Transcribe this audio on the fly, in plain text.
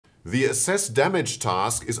The assess damage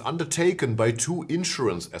task is undertaken by two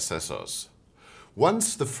insurance assessors.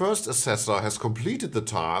 Once the first assessor has completed the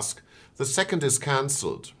task, the second is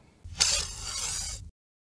cancelled.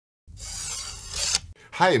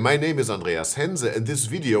 Hi, my name is Andreas Hense and this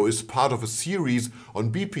video is part of a series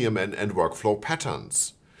on BPMN and workflow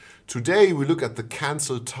patterns. Today we look at the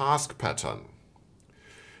cancel task pattern.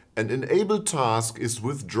 An enabled task is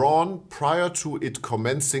withdrawn prior to it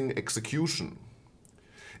commencing execution.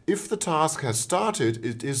 If the task has started,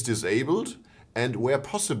 it is disabled, and where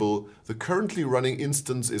possible, the currently running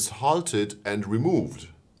instance is halted and removed.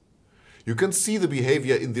 You can see the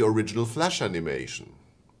behavior in the original flash animation.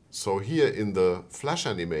 So here in the flash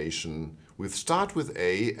animation, we start with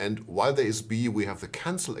A, and while there is B, we have the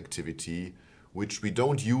cancel activity, which we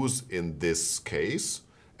don't use in this case.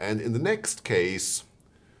 And in the next case,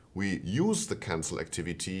 we use the cancel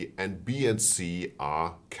activity, and B and C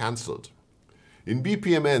are cancelled. In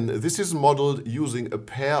BPMN, this is modeled using a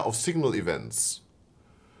pair of signal events.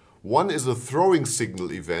 One is a throwing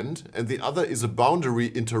signal event, and the other is a boundary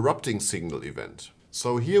interrupting signal event.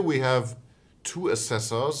 So here we have two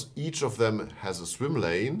assessors, each of them has a swim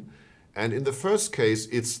lane, and in the first case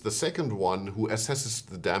it's the second one who assesses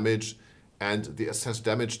the damage, and the assess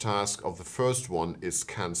damage task of the first one is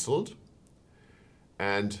cancelled.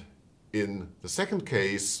 And in the second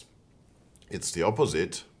case it's the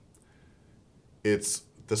opposite. It's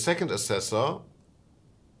the second assessor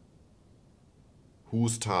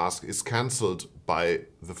whose task is cancelled by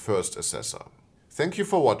the first assessor. Thank you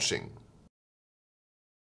for watching.